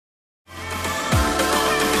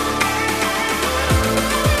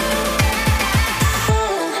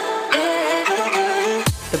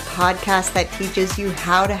podcast that teaches you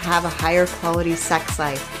how to have a higher quality sex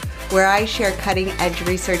life, where I share cutting-edge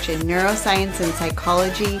research in neuroscience and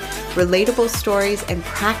psychology, relatable stories, and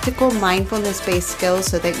practical mindfulness-based skills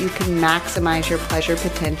so that you can maximize your pleasure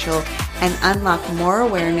potential and unlock more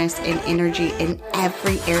awareness and energy in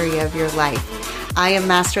every area of your life. I am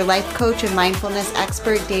Master Life Coach and Mindfulness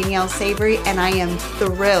Expert Danielle Savory, and I am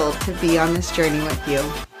thrilled to be on this journey with you.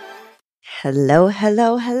 Hello,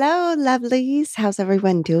 lovelies. How's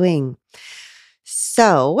everyone doing?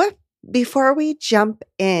 So, before we jump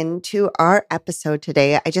into our episode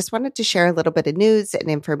today, I just wanted to share a little bit of news and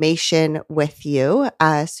information with you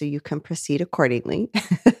so you can proceed accordingly.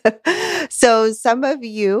 So some of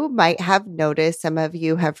you might have noticed, some of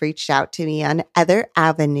you have reached out to me on other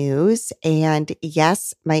avenues. And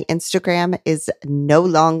yes, my Instagram is no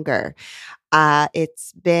longer.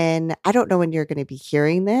 It's been, I don't know when you're going to be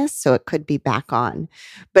hearing this, so it could be back on.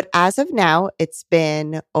 But as of now, it's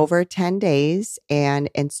been over 10 days and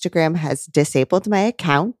Instagram has disabled my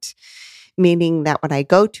account, meaning that when I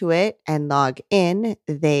go to it and log in,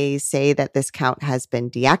 they say that this account has been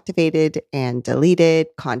deactivated and deleted.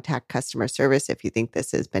 Contact customer service if you think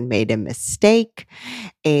this has been made a mistake,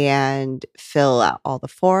 and fill out all the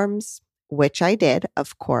forms, which I did,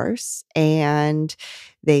 of course. And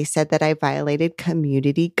they said that I violated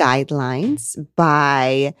community guidelines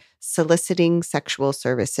by soliciting sexual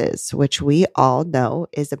services, which we all know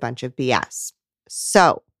is a bunch of BS.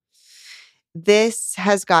 So this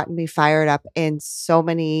has gotten me fired up in so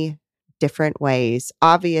many different ways.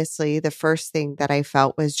 Obviously, the first thing that I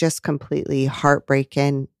felt was just completely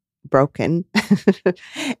broken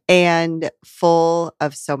and full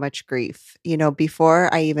of so much grief. You know,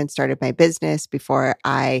 before I even started my business, before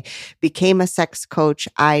I became a sex coach,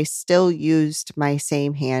 I still used my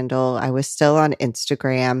same handle. I was still on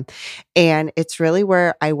Instagram. And it's really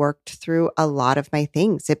where I worked through a lot of my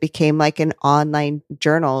things. It became like an online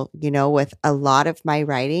journal, you know, with a lot of my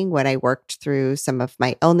writing when I worked through some of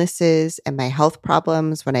my illnesses and my health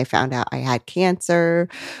problems, when I found out I had cancer,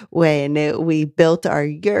 when we built our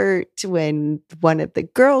yurt, when one of the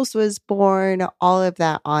girls was born, all of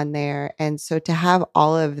that on there. And so to have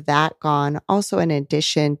all of that gone, also in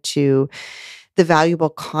addition to the valuable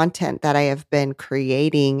content that I have been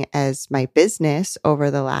creating as my business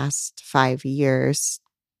over the last 5 years,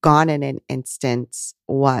 gone in an instant,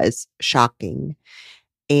 was shocking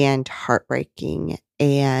and heartbreaking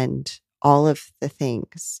and all of the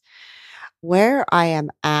things. Where I am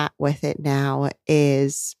at with it now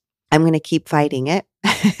is I'm going to keep fighting it.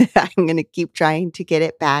 I'm going to keep trying to get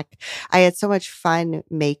it back. I had so much fun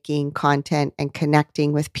making content and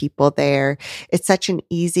connecting with people there. It's such an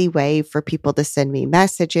easy way for people to send me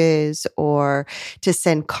messages or to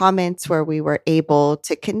send comments where we were able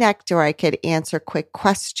to connect, or I could answer quick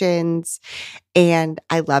questions. And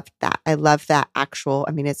I loved that. I love that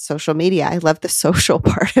it's social media. I love the social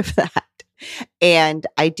part of that. And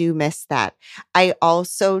I do miss that. I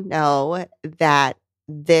also know that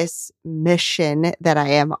this mission that I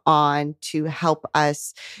am on to help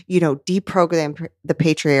us, deprogram the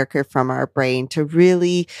patriarchy from our brain, to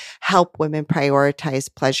really help women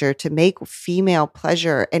prioritize pleasure, to make female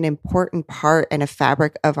pleasure an important part and a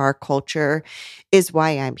fabric of our culture, is why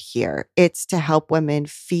I'm here. It's to help women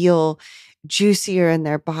feel juicier in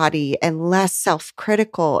their body and less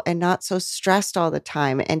self-critical and not so stressed all the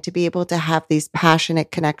time, and to be able to have these passionate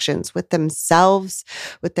connections with themselves,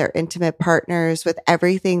 with their intimate partners, with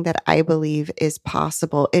everything that I believe is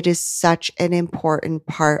possible. It is such an important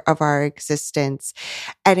part of our existence.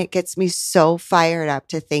 And it gets me so fired up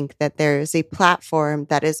to think that there is a platform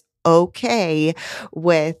that is okay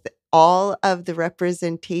with all of the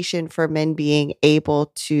representation for men being able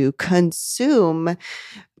to consume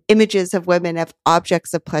images of women as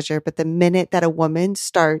objects of pleasure. But the minute that a woman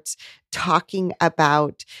starts talking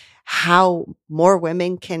about how more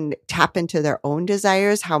women can tap into their own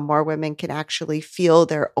desires, how more women can actually feel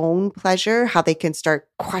their own pleasure, how they can start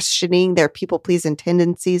questioning their people-pleasing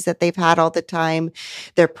tendencies that they've had all the time,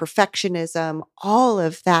 their perfectionism, all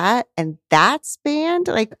of that, and that's banned,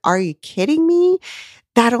 like, are you kidding me?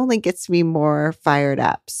 That only gets me more fired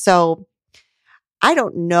up. So I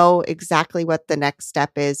don't know exactly what the next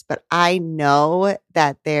step is, but I know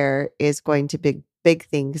that there is going to be big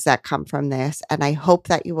things that come from this. And I hope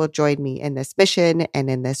that you will join me in this mission and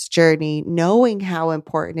in this journey, knowing how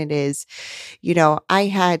important it is. You know, I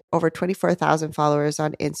had over 24,000 followers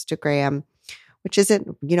on Instagram, which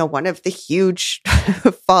isn't, one of the huge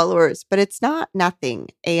followers, but it's not nothing.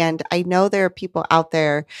 And I know there are people out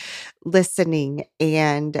there listening,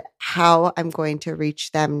 and how I'm going to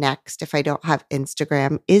reach them next if I don't have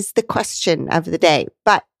Instagram is the question of the day.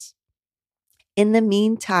 But In the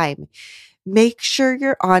meantime, make sure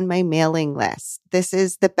you're on my mailing list. This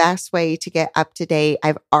is the best way to get up to date.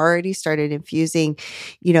 I've already started infusing,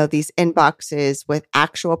 these inboxes with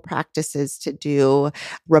actual practices to do,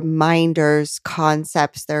 reminders,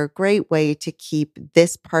 concepts. They're a great way to keep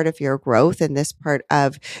this part of your growth and this part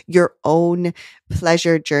of your own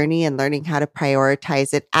pleasure journey and learning how to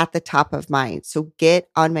prioritize it at the top of mind. So get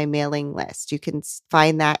on my mailing list. You can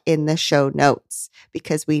find that in the show notes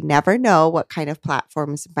because we never know what kind of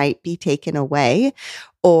platforms might be taken away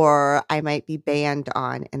or I might be banned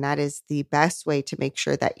on. And that is the best way to make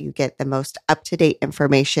sure that you get the most up-to-date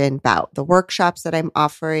information about the workshops that I'm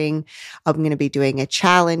offering. I'm going to be doing a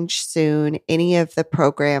challenge soon. Any of the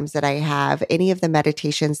programs that I have, any of the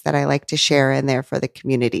meditations that I like to share in there for the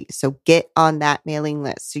community. So get on that mailing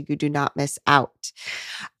list so you do not miss out.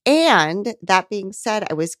 And that being said,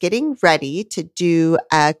 I was getting ready to do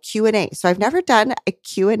a Q&A. So I've never done a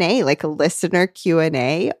Q&A, like a listener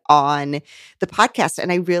Q&A on the podcast.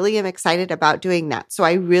 And I really am excited about doing that. So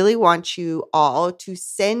I really want you all to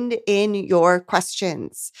send in your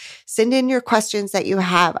questions. Send in your questions that you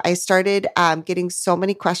have. I started getting so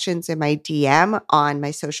many questions in my DM on my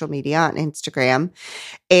social media on Instagram.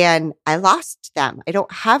 And I lost them. I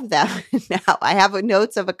don't have them now. I have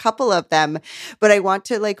notes of a couple of them, but I want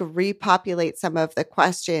to repopulate some of the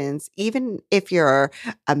questions. Even if you're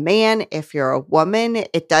a man, if you're a woman,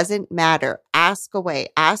 it doesn't matter. Ask away.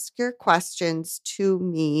 Ask your questions to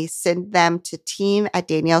me. Send them to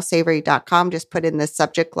team@daniellesavory.com. Just put in the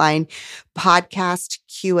subject line podcast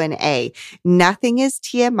Q&A. Nothing is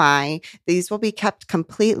TMI. These will be kept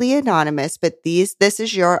completely anonymous, but this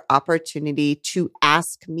is your opportunity to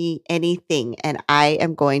ask me anything. And I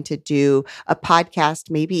am going to do a podcast,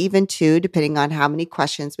 maybe even two, depending on how many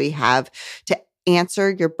questions we have, to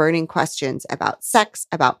answer your burning questions about sex,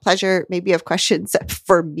 about pleasure. Maybe you have questions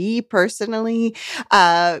for me personally.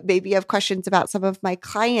 Maybe you have questions about some of my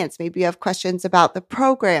clients. Maybe you have questions about the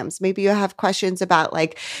programs. Maybe you have questions about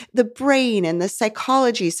the brain and the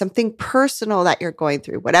psychology, something personal that you're going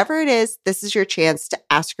through. Whatever it is, this is your chance to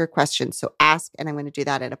ask your questions. So ask, and I'm going to do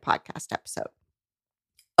that in a podcast episode.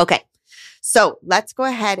 Okay, so let's go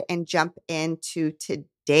ahead and jump into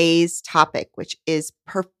today's topic, which is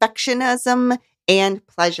perfectionism and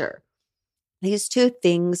pleasure. These two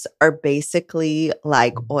things are basically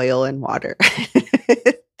like oil and water.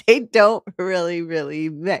 They don't really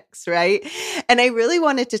mix, right? And I really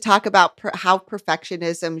wanted to talk about how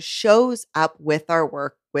perfectionism shows up with our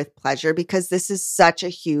work with pleasure, because this is such a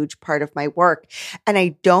huge part of my work. And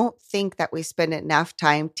I don't think that we spend enough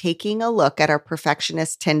time taking a look at our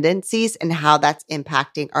perfectionist tendencies and how that's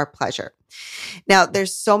impacting our pleasure. Now,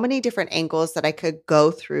 there's so many different angles that I could go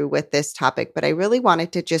through with this topic, but I really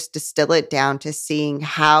wanted to just distill it down to seeing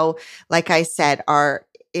how, like I said,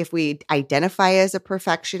 if we identify as a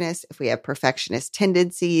perfectionist, if we have perfectionist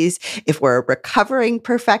tendencies, if we're a recovering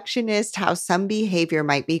perfectionist, how some behavior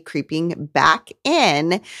might be creeping back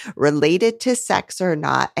in related to sex or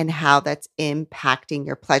not, and how that's impacting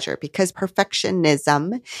your pleasure. Because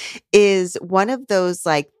perfectionism is one of those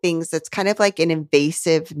things that's kind of like an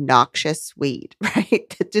invasive, noxious weed,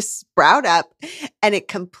 right? That just sprout up and it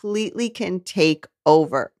completely can take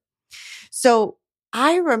over. So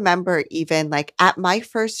I remember even at my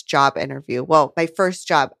first job interview, my first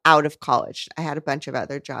job out of college. I had a bunch of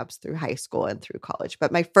other jobs through high school and through college, but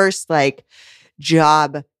my first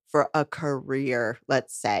job for a career,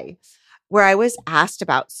 let's say, where I was asked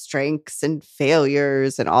about strengths and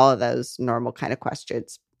failures and all of those normal kind of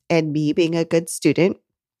questions. And me being a good student,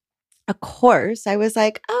 of course, I was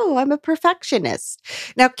like, oh, I'm a perfectionist.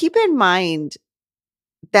 Now, keep in mind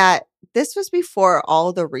that this was before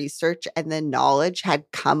all the research and the knowledge had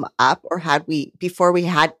come up, or before we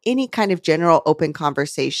had any kind of general open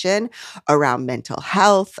conversation around mental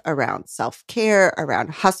health, around self-care, around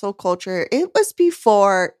hustle culture. It was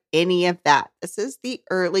before any of that. This is the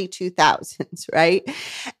early 2000s, right?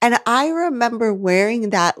 And I remember wearing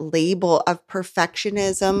that label of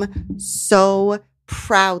perfectionism so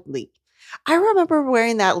proudly. I remember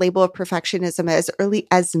wearing that label of perfectionism as early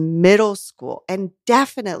as middle school, and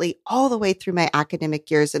definitely all the way through my academic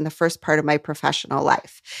years in the first part of my professional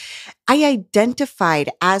life. I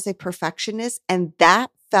identified as a perfectionist, and that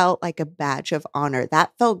felt like a badge of honor.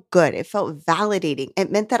 That felt good. It felt validating. It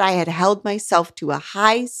meant that I had held myself to a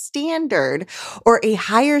high standard, or a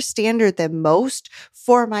higher standard than most,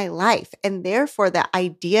 for my life. And therefore, the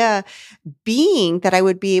idea being that I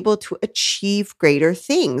would be able to achieve greater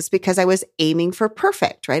things because I was aiming for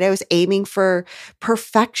perfect, right? I was aiming for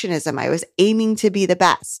perfectionism. I was aiming to be the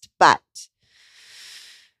best. But,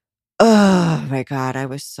 oh my God, I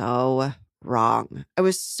was so wrong. I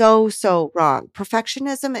was so, so wrong.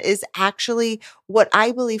 Perfectionism is actually what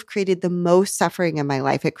I believe created the most suffering in my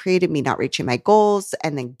life. It created me not reaching my goals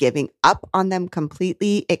and then giving up on them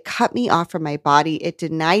completely. It cut me off from my body. It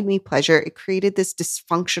denied me pleasure. It created this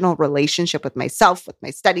dysfunctional relationship with myself, with my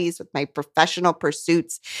studies, with my professional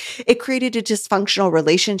pursuits. It created a dysfunctional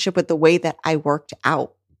relationship with the way that I worked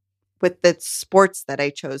out, with the sports that I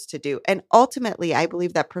chose to do. And ultimately, I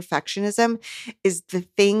believe that perfectionism is the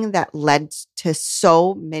thing that led to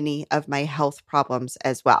so many of my health problems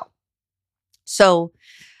as well. So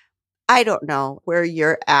I don't know where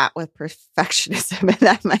you're at with perfectionism, and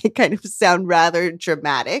that might kind of sound rather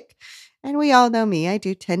dramatic. And we all know me, I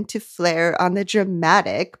do tend to flare on the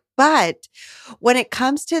dramatic. But when it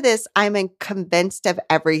comes to this, I'm convinced of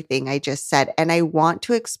everything I just said. And I want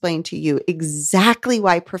to explain to you exactly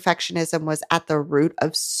why perfectionism was at the root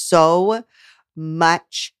of so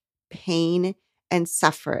much pain and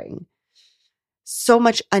suffering, so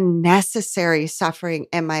much unnecessary suffering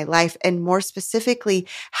in my life, and more specifically,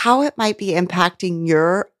 how it might be impacting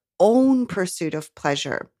your own pursuit of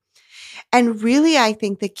pleasure. And really, I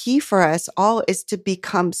think the key for us all is to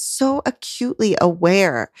become so acutely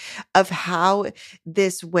aware of how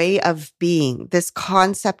this way of being, this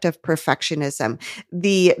concept of perfectionism,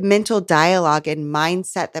 the mental dialogue and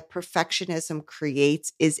mindset that perfectionism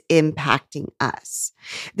creates is impacting us.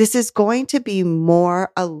 This is going to be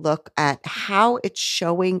more a look at how it's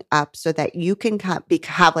showing up so that you can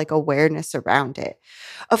have like awareness around it.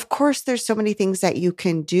 Of course, there's so many things that you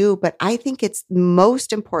can do, but I think it's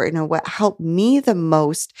most important, and what helped me the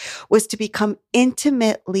most was to become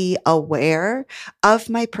intimately aware of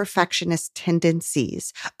my perfectionist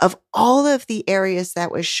tendencies, of all of the areas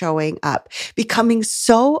that was showing up, becoming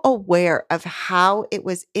so aware of how it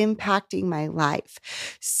was impacting my life,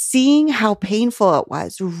 seeing how painful it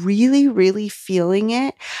was, really, really feeling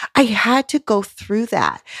it. I had to go through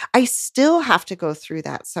that. I still have to go through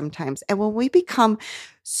that sometimes. And when we become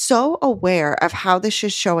so aware of how this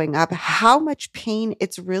is showing up, how much pain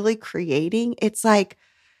it's really creating, it's like,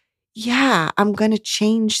 yeah, I'm going to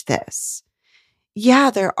change this.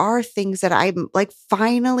 Yeah, there are things that I'm like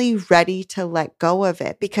finally ready to let go of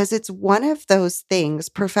it, because it's one of those things.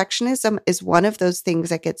 Perfectionism is one of those things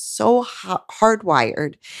that gets so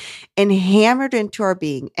hardwired and hammered into our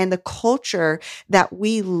being. And the culture that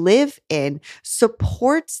we live in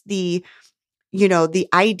supports the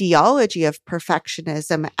ideology of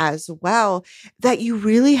perfectionism as well, that you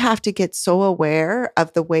really have to get so aware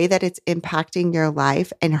of the way that it's impacting your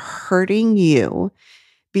life and hurting you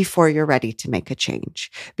before you're ready to make a change,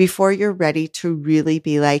 before you're ready to really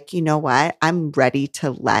be like, you know what, I'm ready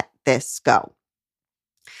to let this go.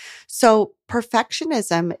 So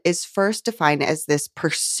perfectionism is first defined as this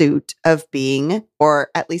pursuit of being, or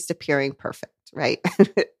at least appearing perfect, right?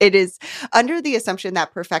 It is under the assumption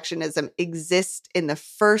that perfectionism exists in the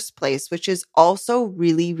first place, which is also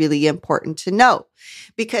really, really important to know.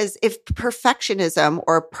 Because if perfectionism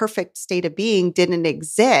or a perfect state of being didn't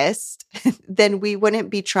exist, then we wouldn't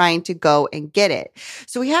be trying to go and get it.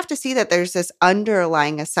 So we have to see that there's this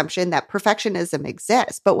underlying assumption that perfectionism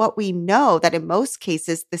exists. But what we know that in most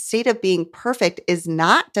cases, the state of being perfect is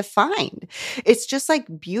not defined. It's just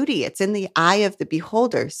like beauty. It's in the eye of the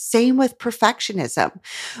beholder. Same with perfectionism.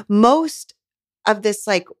 Most of this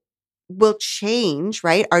will change,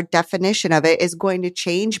 right? Our definition of it is going to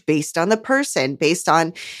change based on the person, based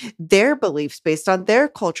on their beliefs, based on their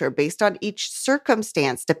culture, based on each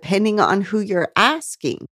circumstance, depending on who you're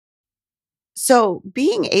asking. So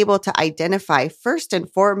being able to identify first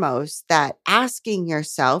and foremost that asking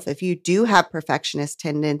yourself if you do have perfectionist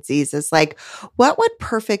tendencies is like, what would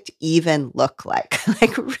perfect even look like?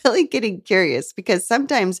 Like really getting curious, because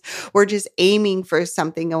sometimes we're just aiming for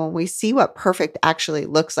something. And when we see what perfect actually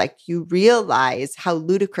looks like, you realize how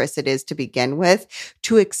ludicrous it is to begin with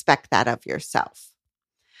to expect that of yourself.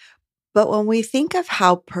 But when we think of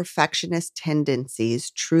how perfectionist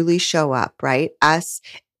tendencies truly show up, right? Us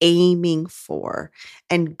aiming for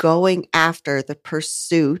and going after the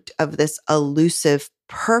pursuit of this elusive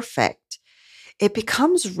perfect, it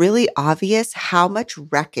becomes really obvious how much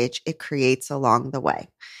wreckage it creates along the way.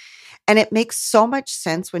 And it makes so much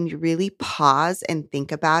sense when you really pause and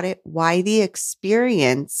think about it, why the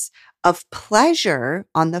experience of pleasure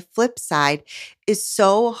on the flip side is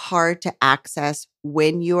so hard to access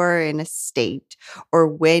when you are in a state or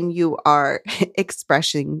when you are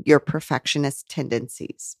expressing your perfectionist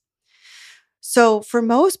tendencies. So for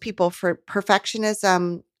most people, for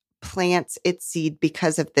perfectionism plants its seed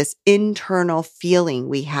because of this internal feeling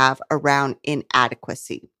we have around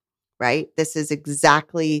inadequacy, right? This is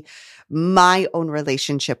exactly my own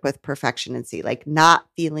relationship with perfectionism, like not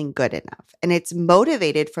feeling good enough. And it's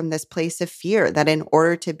motivated from this place of fear that in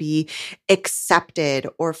order to be accepted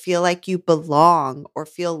or feel like you belong or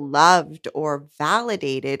feel loved or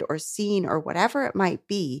validated or seen or whatever it might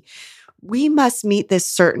be, we must meet this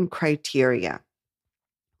certain criteria.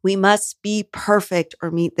 We must be perfect or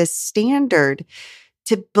meet this standard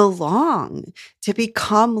to belong, to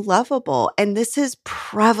become lovable. And this is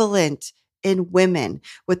prevalent in women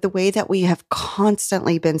with the way that we have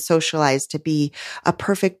constantly been socialized to be a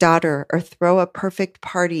perfect daughter or throw a perfect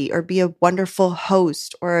party or be a wonderful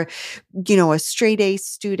host or, a straight A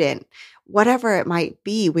student. Whatever it might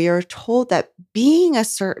be, we are told that being a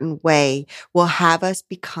certain way will have us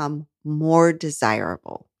become more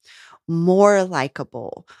desirable, more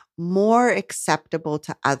likable, more acceptable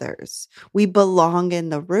to others. We belong in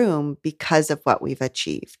the room because of what we've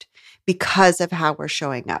achieved, because of how we're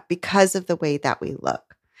showing up, because of the way that we look.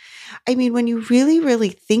 I mean, when you really, really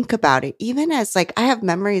think about it, even as like I have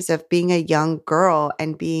memories of being a young girl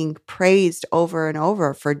and being praised over and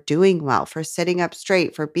over for doing well, for sitting up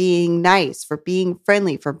straight, for being nice, for being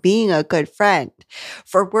friendly, for being a good friend,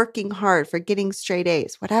 for working hard, for getting straight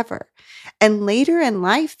A's, whatever. And later in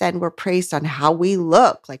life, then we're praised on how we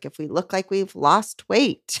look, like if we look like we've lost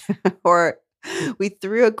weight or we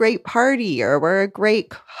threw a great party or we're a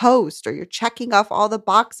great host or you're checking off all the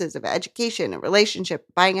boxes of education and relationship,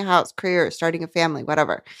 buying a house, career, starting a family,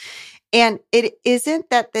 whatever. And it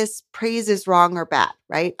isn't that this praise is wrong or bad,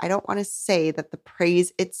 right? I don't want to say that the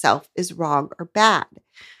praise itself is wrong or bad,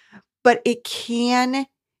 but it can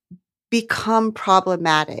become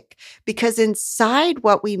problematic because inside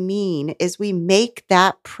what we mean is we make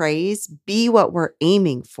that praise be what we're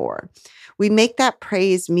aiming for. We make that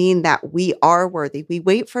praise mean that we are worthy. We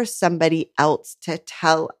wait for somebody else to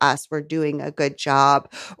tell us we're doing a good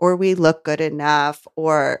job or we look good enough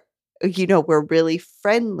or, we're really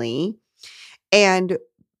friendly. And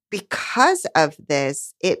because of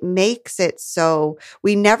this, it makes it so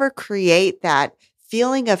we never create that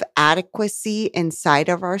feeling of adequacy inside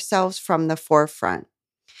of ourselves from the forefront.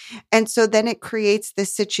 And so then it creates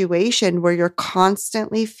this situation where you're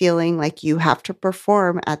constantly feeling like you have to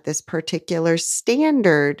perform at this particular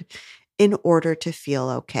standard in order to feel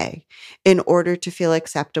okay, in order to feel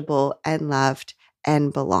acceptable and loved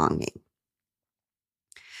and belonging.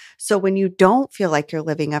 So when you don't feel like you're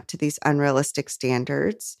living up to these unrealistic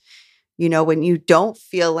standards, when you don't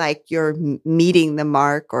feel like you're meeting the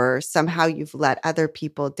mark or somehow you've let other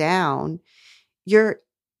people down, you're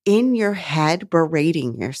in your head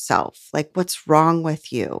berating yourself. Like, what's wrong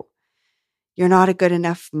with you? You're not a good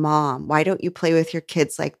enough mom. Why don't you play with your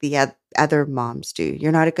kids like the other moms do?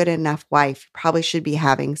 You're not a good enough wife. You probably should be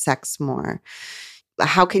having sex more.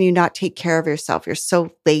 How can you not take care of yourself? You're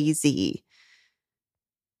so lazy.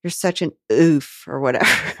 You're such an oof or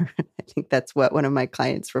whatever. I think that's what one of my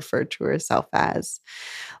clients referred to herself as.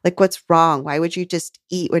 Like, what's wrong? Why would you just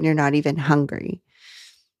eat when you're not even hungry?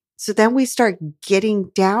 So then we start getting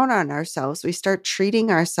down on ourselves. We start treating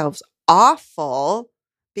ourselves awful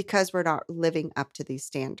because we're not living up to these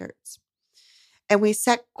standards. And we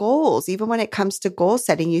set goals. Even when it comes to goal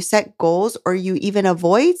setting, you set goals or you even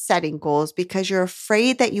avoid setting goals because you're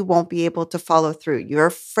afraid that you won't be able to follow through. You're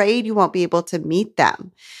afraid you won't be able to meet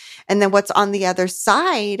them. And then what's on the other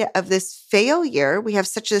side of this failure, we have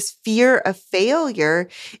such this fear of failure,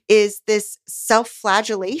 is this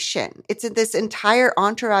self-flagellation. It's this entire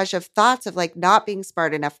entourage of thoughts of like not being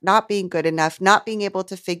smart enough, not being good enough, not being able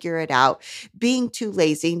to figure it out, being too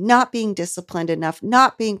lazy, not being disciplined enough,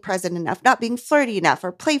 not being present enough, not being flirty enough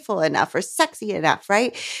or playful enough or sexy enough,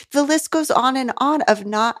 right? The list goes on and on of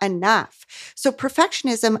not enough. So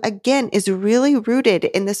perfectionism, again, is really rooted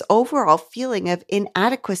in this overall feeling of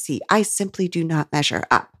inadequacy. I simply do not measure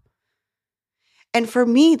up. And for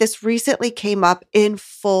me, this recently came up in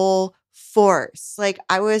full force. Like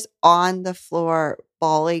I was on the floor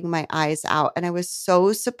bawling my eyes out, and I was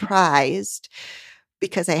so surprised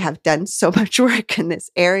because I have done so much work in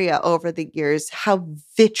this area over the years, how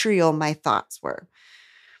vitriol my thoughts were,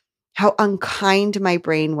 how unkind my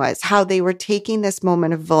brain was, how they were taking this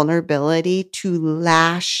moment of vulnerability to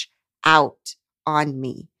lash out on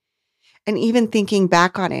me. And even thinking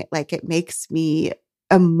back on it, like it makes me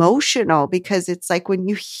emotional because it's like when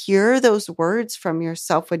you hear those words from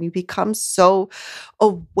yourself, when you become so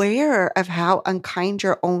aware of how unkind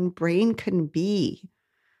your own brain can be,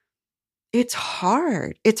 it's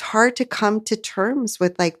hard. It's hard to come to terms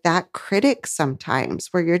with like that critic sometimes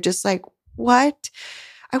where you're just like, what?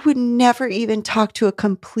 I would never even talk to a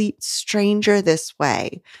complete stranger this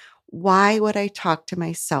way. Why would I talk to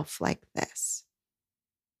myself like this?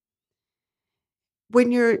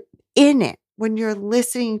 when you're in it, when you're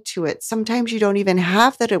listening to it, sometimes you don't even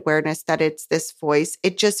have that awareness that it's this voice.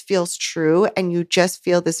 It just feels true. And you just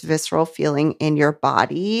feel this visceral feeling in your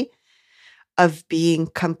body of being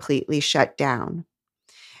completely shut down.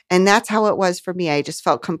 And that's how it was for me. I just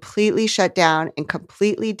felt completely shut down and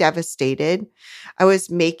completely devastated. I was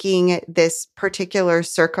making this particular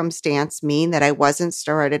circumstance mean that I wasn't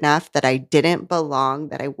smart enough, that I didn't belong,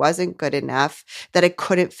 that I wasn't good enough, that I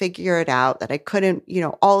couldn't figure it out, that I couldn't,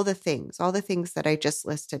 all the things that I just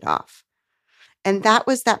listed off. And that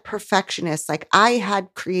was that perfectionist. Like I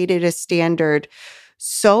had created a standard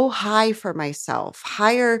so high for myself,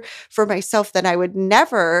 higher for myself than I would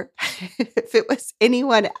never, if it was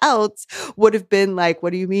anyone else, would have been like,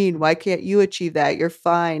 what do you mean? Why can't you achieve that? You're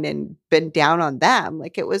fine, and been down on them.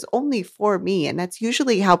 Like it was only for me. And that's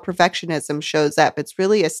usually how perfectionism shows up. It's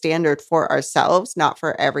really a standard for ourselves, not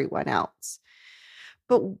for everyone else.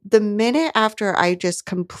 But the minute after I just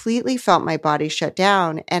completely felt my body shut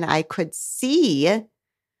down and I could see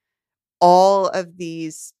all of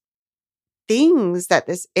these things that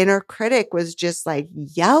this inner critic was just like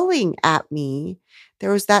yelling at me,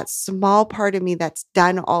 there was that small part of me that's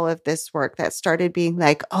done all of this work that started being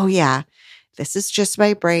like, oh yeah, this is just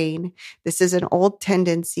my brain. This is an old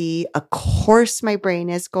tendency. Of course, my brain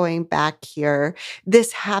is going back here.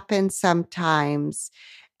 This happens sometimes.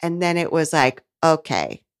 And then it was like,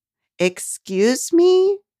 okay, excuse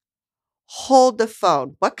me, hold the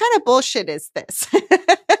phone. What kind of bullshit is this?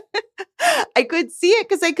 I could see it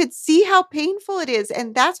because I could see how painful it is.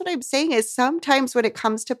 And that's what I'm saying is sometimes when it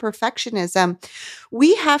comes to perfectionism,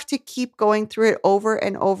 we have to keep going through it over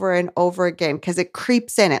and over and over again because it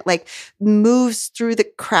creeps in. It like moves through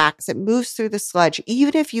the cracks. It moves through the sludge,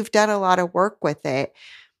 even if you've done a lot of work with it.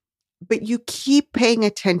 But you keep paying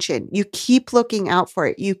attention. You keep looking out for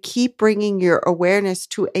it. You keep bringing your awareness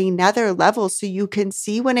to another level so you can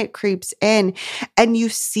see when it creeps in and you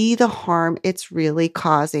see the harm it's really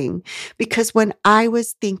causing. Because when I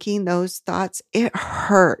was thinking those thoughts, it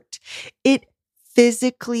hurt. It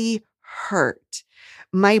physically hurt.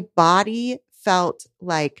 My body felt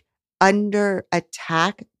like under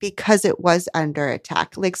attack because it was under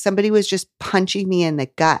attack. Like somebody was just punching me in the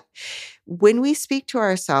gut. When we speak to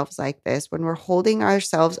ourselves like this, when we're holding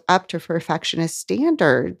ourselves up to perfectionist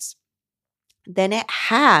standards, then it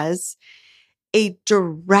has a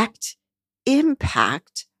direct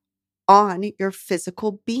impact on your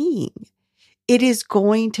physical being. It is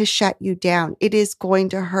going to shut you down. It is going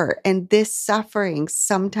to hurt. And this suffering,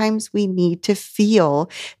 sometimes we need to feel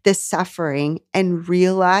the suffering and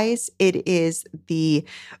realize it is the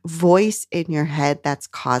voice in your head that's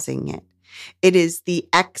causing it. It is the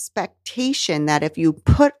expectation that if you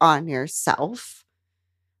put on yourself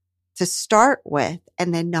to start with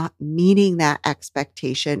and then not meeting that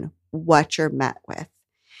expectation, what you're met with.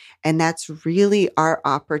 And that's really our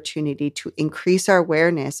opportunity to increase our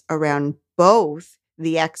awareness around both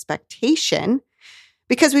the expectation,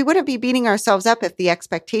 because we wouldn't be beating ourselves up if the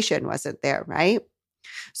expectation wasn't there, right?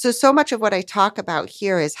 So much of what I talk about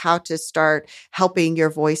here is how to start helping your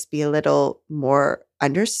voice be a little more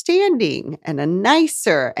understanding and a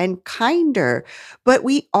nicer and kinder. But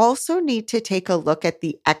we also need to take a look at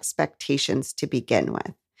the expectations to begin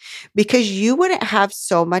with. Because you wouldn't have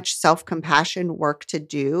so much self-compassion work to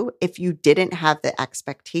do if you didn't have the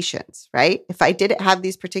expectations, right? If I didn't have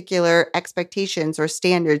these particular expectations or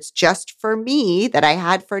standards just for me that I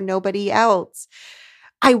had for nobody else,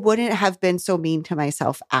 I wouldn't have been so mean to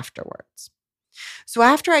myself afterwards. So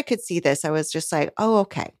after I could see this, I was just like, oh,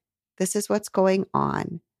 okay, this is what's going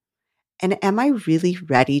on. And am I really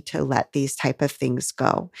ready to let these type of things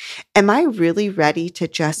go? Am I really ready to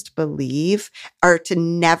just believe or to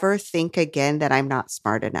never think again that I'm not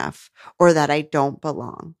smart enough or that I don't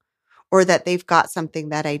belong or that they've got something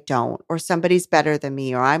that I don't or somebody's better than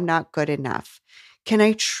me or I'm not good enough? Can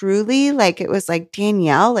I truly, it was like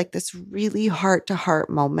Danielle, like this really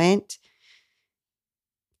heart-to-heart moment.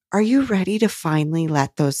 Are you ready to finally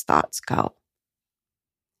let those thoughts go?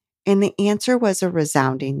 And the answer was a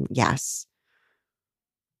resounding yes.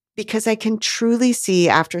 Because I can truly see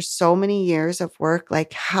after so many years of work,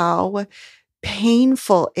 like how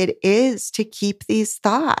painful it is to keep these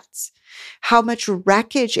thoughts, how much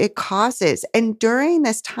wreckage it causes. And during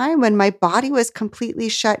this time when my body was completely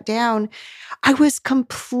shut down, I was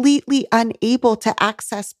completely unable to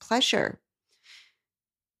access pleasure.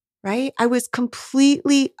 Right? I was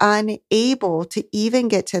completely unable to even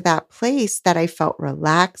get to that place that I felt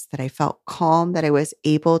relaxed, that I felt calm, that I was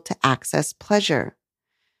able to access pleasure.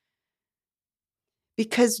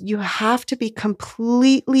 Because you have to be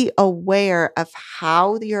completely aware of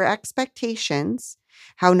how your expectations,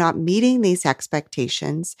 how not meeting these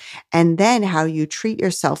expectations, and then how you treat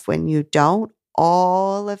yourself when you don't,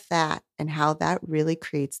 all of that, and how that really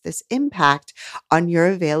creates this impact on your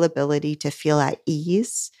availability to feel at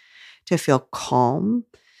ease, to feel calm,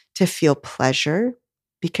 to feel pleasure,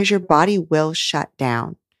 because your body will shut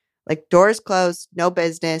down. Like doors closed, no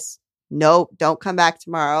business. No, don't come back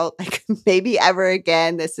tomorrow. Like maybe ever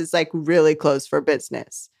again. This is like really closed for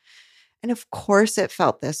business. And of course it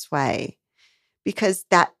felt this way because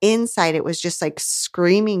that inside, it was just like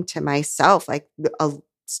screaming to myself, like a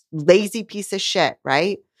lazy piece of shit,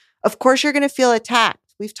 right? Of course you're going to feel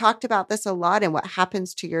attacked. We've talked about this a lot and what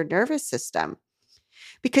happens to your nervous system.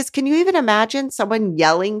 Because can you even imagine someone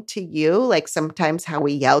yelling to you, like sometimes how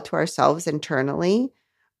we yell to ourselves internally?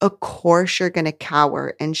 Of course, you're going to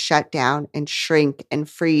cower and shut down and shrink and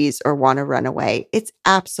freeze or want to run away. It's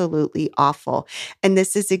absolutely awful. And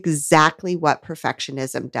this is exactly what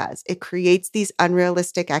perfectionism does. It creates these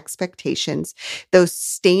unrealistic expectations, those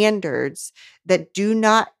standards that do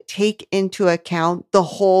not take into account the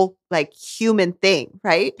whole like human thing,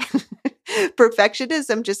 right?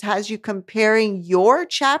 Perfectionism just has you comparing your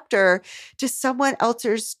chapter to someone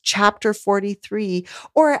else's chapter 43,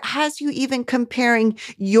 or it has you even comparing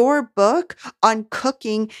your book on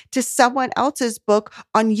cooking to someone else's book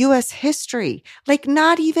on US history. Like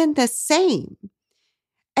not even the same.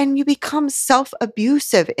 And you become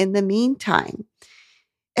self-abusive in the meantime.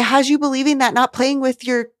 It has you believing that not playing with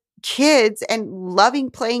your kids and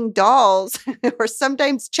loving playing dolls or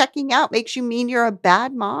sometimes checking out makes you mean you're a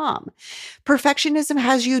bad mom. Perfectionism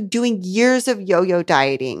has you doing years of yo-yo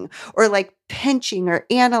dieting or like pinching or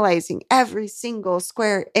analyzing every single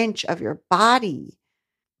square inch of your body.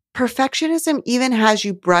 Perfectionism even has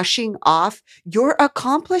you brushing off your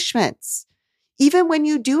accomplishments, even when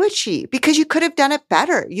you do achieve, because you could have done it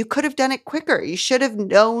better. You could have done it quicker. You should have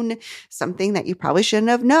known something that you probably shouldn't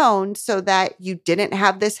have known so that you didn't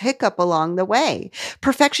have this hiccup along the way.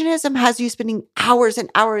 Perfectionism has you spending hours and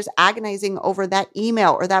hours agonizing over that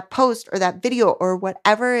email or that post or that video or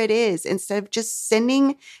whatever it is instead of just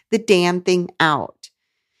sending the damn thing out.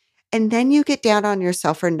 And then you get down on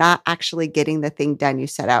yourself for not actually getting the thing done you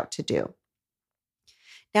set out to do.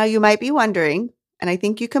 Now, you might be wondering, and I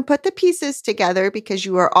think you can put the pieces together because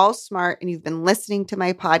you are all smart and you've been listening to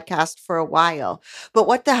my podcast for a while. But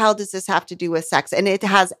what the hell does this have to do with sex? And it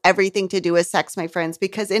has everything to do with sex, my friends,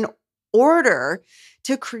 because in order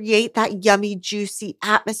to create that yummy, juicy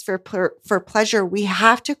atmosphere for pleasure, we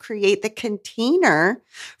have to create the container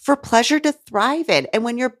for pleasure to thrive in. And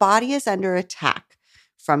when your body is under attack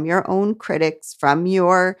from your own critics, from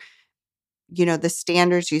your the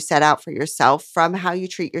standards you set out for yourself, from how you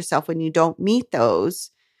treat yourself when you don't meet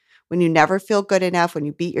those, when you never feel good enough, when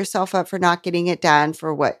you beat yourself up for not getting it done,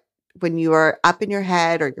 when you are up in your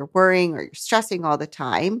head or you're worrying or you're stressing all the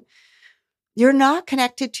time, you're not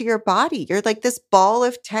connected to your body. You're like this ball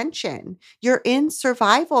of tension. You're in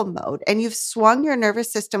survival mode and you've swung your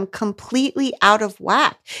nervous system completely out of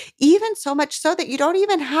whack, even so much so that you don't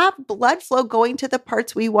even have blood flow going to the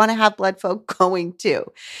parts we want to have blood flow going to.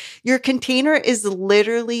 Your container is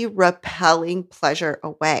literally repelling pleasure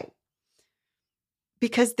away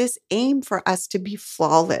because this aim for us to be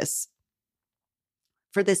flawless,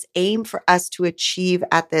 for this aim for us to achieve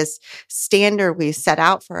at this standard we set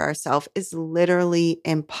out for ourselves is literally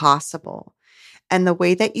impossible. And the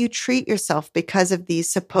way that you treat yourself because of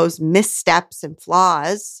these supposed missteps and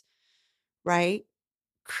flaws, right,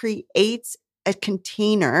 creates a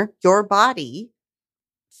container, your body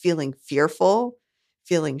feeling fearful,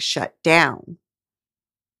 feeling shut down.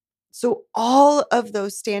 So all of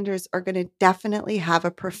those standards are going to definitely have a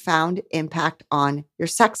profound impact on your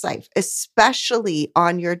sex life, especially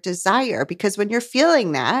on your desire. Because when you're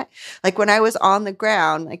feeling that, like when I was on the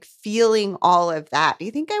ground, like feeling all of that, do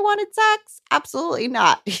you think I wanted sex? Absolutely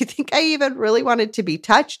not. Do you think I even really wanted to be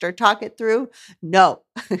touched or talk it through? No.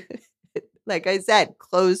 Like I said,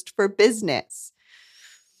 closed for business.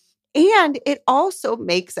 And it also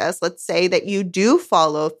makes us, let's say that you do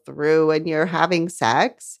follow through and you're having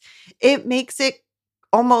sex, it makes it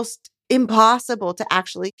almost impossible to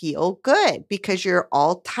actually feel good because you're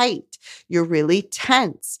all tight. You're really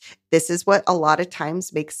tense. This is what a lot of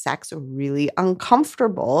times makes sex really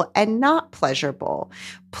uncomfortable and not pleasurable.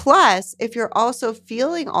 Plus, if you're also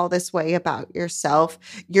feeling all this way about yourself,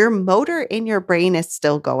 your motor in your brain is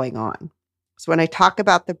still going on. So when I talk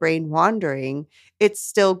about the brain wandering, it's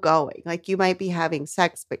still going. Like you might be having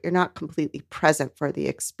sex, but you're not completely present for the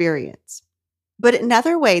experience. But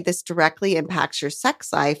another way this directly impacts your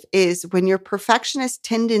sex life is when your perfectionist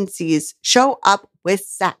tendencies show up with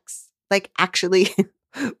sex, like actually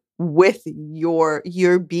with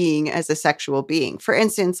your being as a sexual being. For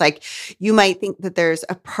instance, like you might think that there's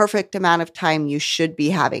a perfect amount of time you should be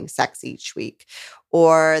having sex each week,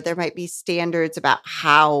 or there might be standards about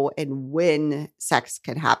how and when sex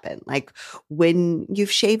can happen. Like when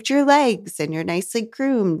you've shaved your legs and you're nicely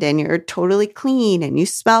groomed and you're totally clean and you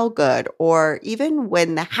smell good, or even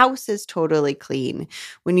when the house is totally clean,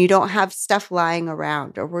 when you don't have stuff lying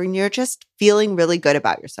around, or when you're just feeling really good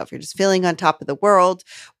about yourself. You're just feeling on top of the world,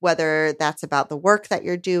 whether that's about the work that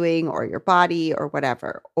you're doing or your body or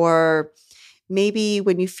whatever. Or maybe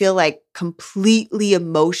when you feel like completely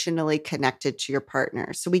emotionally connected to your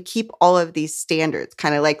partner. So we keep all of these standards,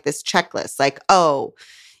 kind of like this checklist, like, oh,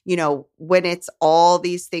 when it's all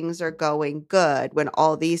these things are going good, when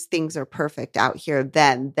all these things are perfect out here,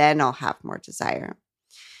 then I'll have more desire.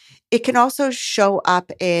 It can also show up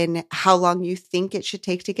in how long you think it should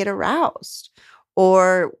take to get aroused,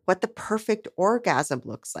 or what the perfect orgasm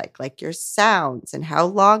looks like your sounds and how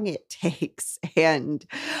long it takes and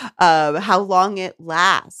how long it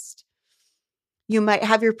lasts. You might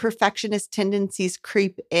have your perfectionist tendencies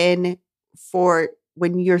creep in for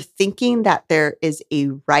when you're thinking that there is a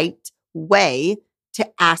right way to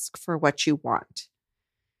ask for what you want.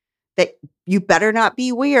 That you better not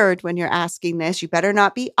be weird when you're asking this. You better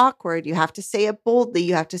not be awkward. You have to say it boldly.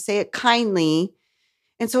 You have to say it kindly.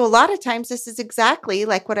 And so a lot of times this is exactly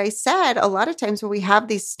like what I said. A lot of times when we have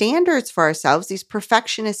these standards for ourselves, these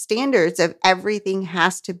perfectionist standards of everything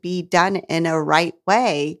has to be done in a right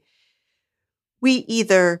way, we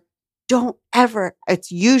either don't ever,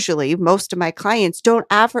 it's usually most of my clients don't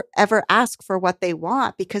ever ask for what they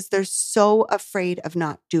want because they're so afraid of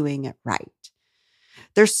not doing it right.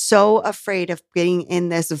 They're so afraid of getting in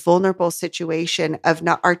this vulnerable situation of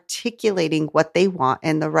not articulating what they want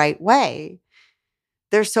in the right way.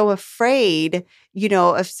 They're so afraid,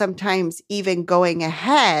 of sometimes even going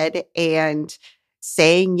ahead and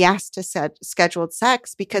saying yes to scheduled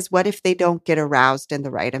sex, because what if they don't get aroused in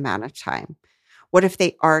the right amount of time? What if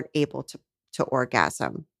they aren't able to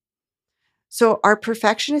orgasm? So our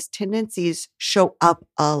perfectionist tendencies show up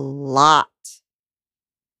a lot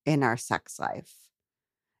in our sex life.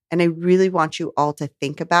 And I really want you all to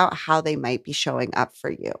think about how they might be showing up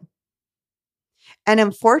for you. And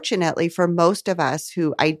unfortunately, for most of us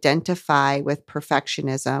who identify with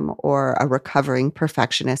perfectionism or a recovering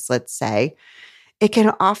perfectionist, let's say, it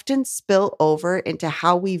can often spill over into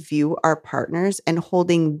how we view our partners and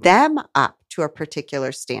holding them up to a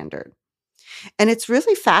particular standard. And it's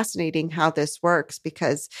really fascinating how this works,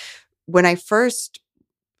 because when I first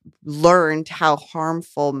learned how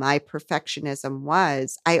harmful my perfectionism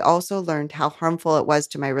was, I also learned how harmful it was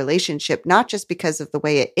to my relationship, not just because of the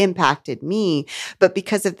way it impacted me, but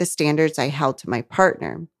because of the standards I held to my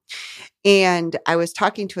partner. And I was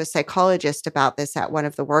talking to a psychologist about this at one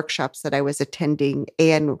of the workshops that I was attending.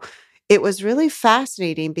 And it was really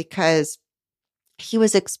fascinating because he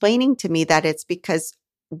was explaining to me that it's because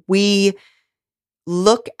we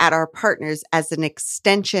look at our partners as an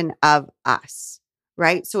extension of us,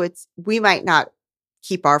 right? So we might not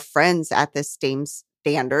keep our friends at the same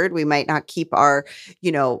standard. We might not keep our,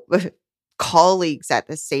 colleagues at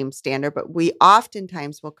the same standard, but we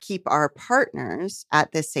oftentimes will keep our partners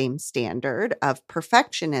at the same standard of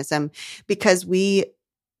perfectionism, because we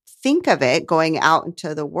think of it going out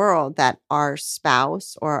into the world that our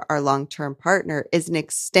spouse or our long-term partner is an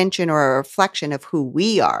extension or a reflection of who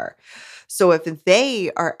we are. So if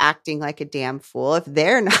they are acting like a damn fool, if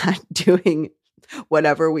they're not doing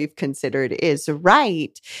whatever we've considered is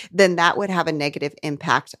right, then that would have a negative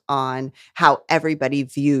impact on how everybody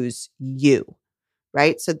views you,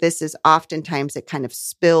 right? So this is oftentimes it kind of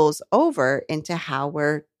spills over into how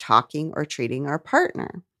we're talking or treating our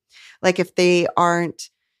partner. Like if they aren't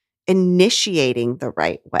initiating the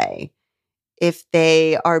right way, if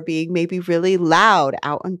they are being maybe really loud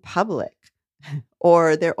out in public,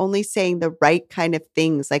 or they're only saying the right kind of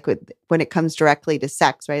things, like when it comes directly to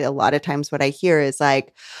sex, right? A lot of times what I hear is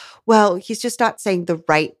like, well, he's just not saying the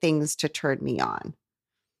right things to turn me on.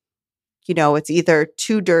 It's either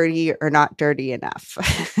too dirty or not dirty enough.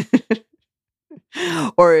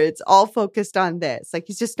 Or it's all focused on this. Like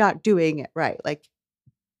he's just not doing it right. Like,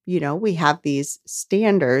 we have these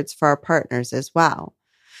standards for our partners as well.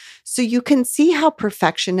 So you can see how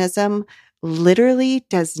perfectionism literally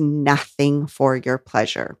does nothing for your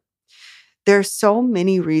pleasure. There's so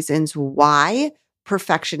many reasons why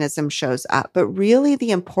perfectionism shows up, but really the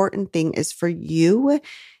important thing is for you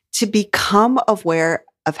to become aware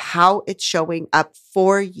of how it's showing up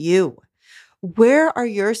for you. Where are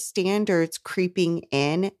your standards creeping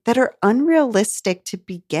in that are unrealistic to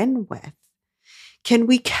begin with? Can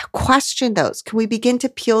we question those? Can we begin to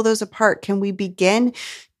peel those apart? Can we begin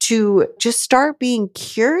to just start being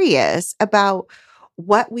curious about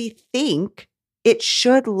what we think it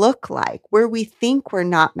should look like, where we think we're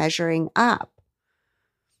not measuring up?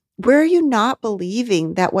 Where are you not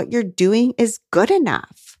believing that what you're doing is good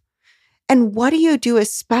enough? And what do you do,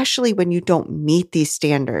 especially when you don't meet these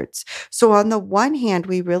standards? So on the one hand,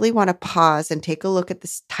 we really want to pause and take a look at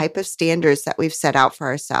this type of standards that we've set out for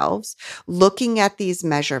ourselves, looking at these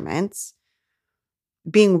measurements,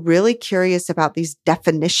 being really curious about these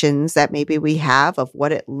definitions that maybe we have of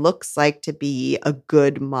what it looks like to be a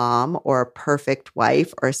good mom or a perfect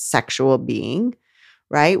wife or a sexual being,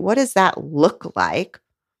 right? What does that look like?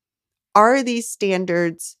 Are these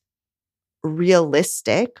standards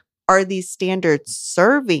realistic? Are these standards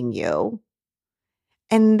serving you?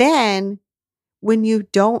 And then when you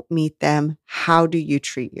don't meet them, how do you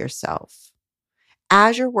treat yourself?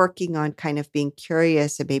 As you're working on kind of being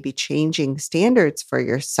curious and maybe changing standards for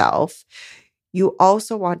yourself, you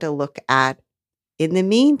also want to look at, in the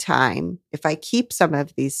meantime, if I keep some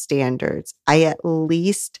of these standards, I at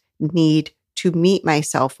least need to meet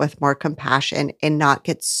myself with more compassion and not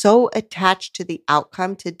get so attached to the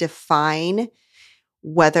outcome to define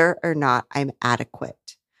whether or not I'm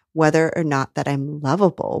adequate, whether or not that I'm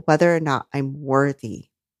lovable, whether or not I'm worthy.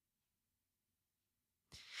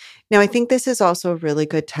 Now, I think this is also a really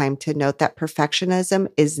good time to note that perfectionism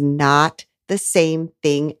is not the same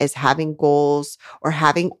thing as having goals or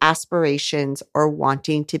having aspirations or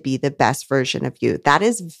wanting to be the best version of you. That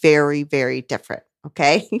is very, very different.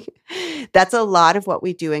 Okay. That's a lot of what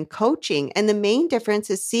we do in coaching. And the main difference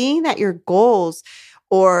is seeing that your goals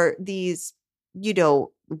or these,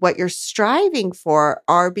 what you're striving for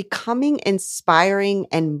are becoming inspiring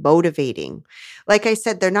and motivating. Like I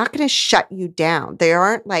said, they're not going to shut you down. They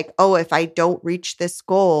aren't like, oh, if I don't reach this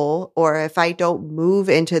goal or if I don't move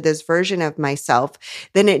into this version of myself,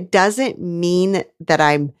 then it doesn't mean that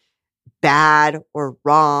I'm bad or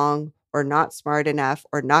wrong or not smart enough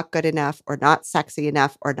or not good enough or not sexy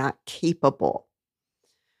enough or not capable.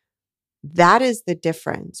 That is the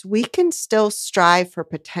difference. We can still strive for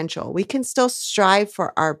potential. We can still strive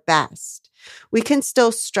for our best. We can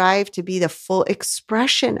still strive to be the full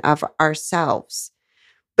expression of ourselves.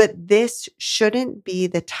 But this shouldn't be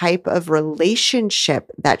the type of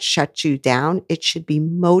relationship that shuts you down. It should be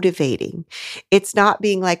motivating. It's not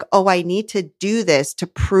being like, oh, I need to do this to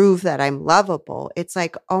prove that I'm lovable. It's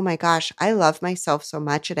like, oh my gosh, I love myself so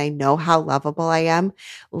much and I know how lovable I am.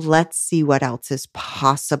 Let's see what else is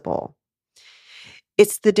possible.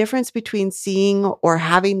 It's the difference between seeing or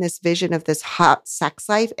having this vision of this hot sex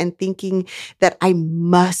life and thinking that I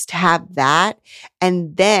must have that.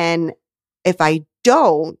 And then if I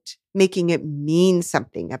don't, making it mean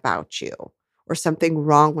something about you or something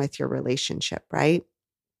wrong with your relationship, right?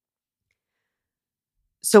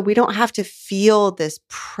 So we don't have to feel this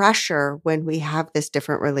pressure when we have this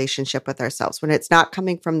different relationship with ourselves. When it's not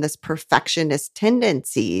coming from this perfectionist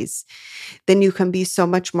tendencies, then you can be so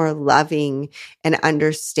much more loving and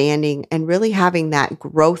understanding and really having that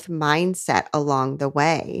growth mindset along the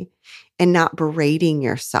way and not berating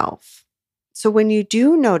yourself. So when you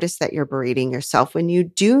do notice that you're berating yourself, when you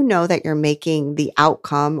do know that you're making the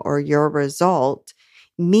outcome or your result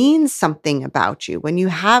means something about you, when you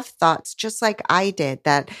have thoughts just like I did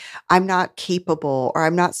that I'm not capable or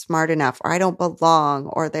I'm not smart enough or I don't belong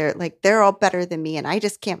or they're all better than me and I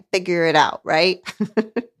just can't figure it out, right?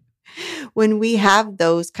 When we have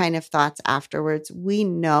those kind of thoughts afterwards, we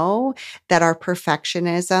know that our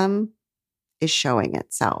perfectionism is showing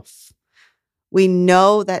itself. We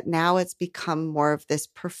know that now it's become more of this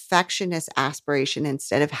perfectionist aspiration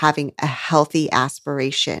instead of having a healthy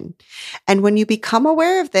aspiration. And when you become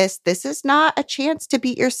aware of this, this is not a chance to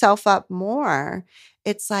beat yourself up more.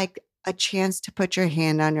 It's like a chance to put your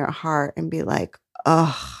hand on your heart and be like,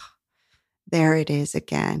 oh, there it is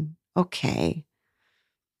again. Okay.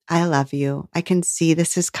 I love you. I can see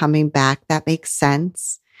this is coming back. That makes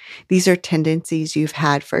sense. These are tendencies you've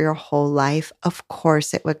had for your whole life. Of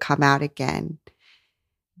course, it would come out again.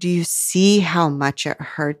 Do you see how much it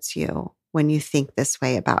hurts you when you think this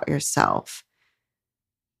way about yourself?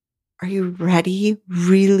 Are you ready,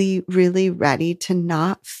 really, really ready to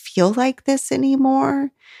not feel like this anymore?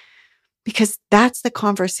 Because that's the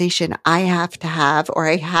conversation I have to have, or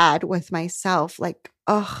I had with myself. Like,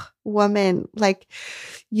 oh, woman, like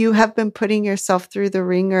you have been putting yourself through the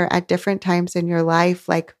ringer at different times in your life.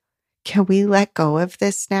 Like, can we let go of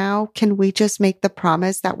this now? Can we just make the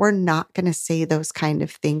promise that we're not going to say those kind of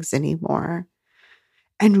things anymore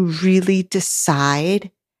and really decide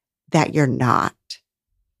that you're not?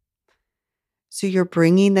 So you're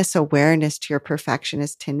bringing this awareness to your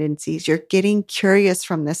perfectionist tendencies. You're getting curious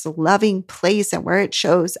from this loving place and where it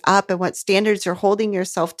shows up and what standards you're holding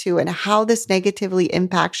yourself to and how this negatively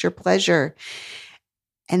impacts your pleasure.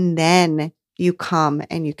 And then you come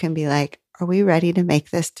and you can be like, are we ready to make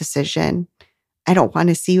this decision? I don't want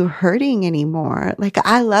to see you hurting anymore. Like,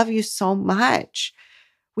 I love you so much.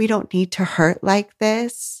 We don't need to hurt like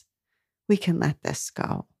this. We can let this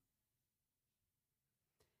go.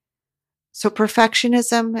 So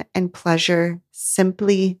perfectionism and pleasure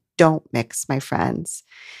simply don't mix, my friends.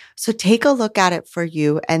 So take a look at it for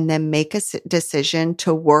you and then make a decision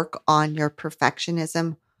to work on your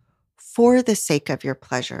perfectionism for the sake of your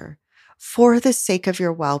pleasure, for the sake of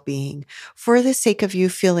your well-being, for the sake of you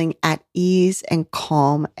feeling at ease and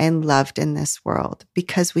calm and loved in this world,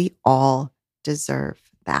 because we all deserve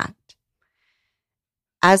that.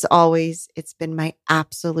 As always, it's been my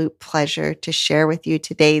absolute pleasure to share with you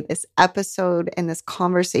today this episode and this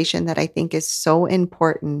conversation that I think is so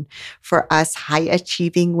important for us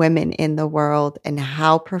high-achieving women in the world and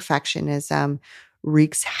how perfectionism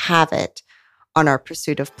wreaks havoc on our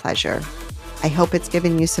pursuit of pleasure. I hope it's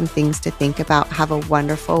given you some things to think about. Have a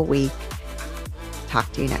wonderful week.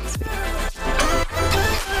 Talk to you next week.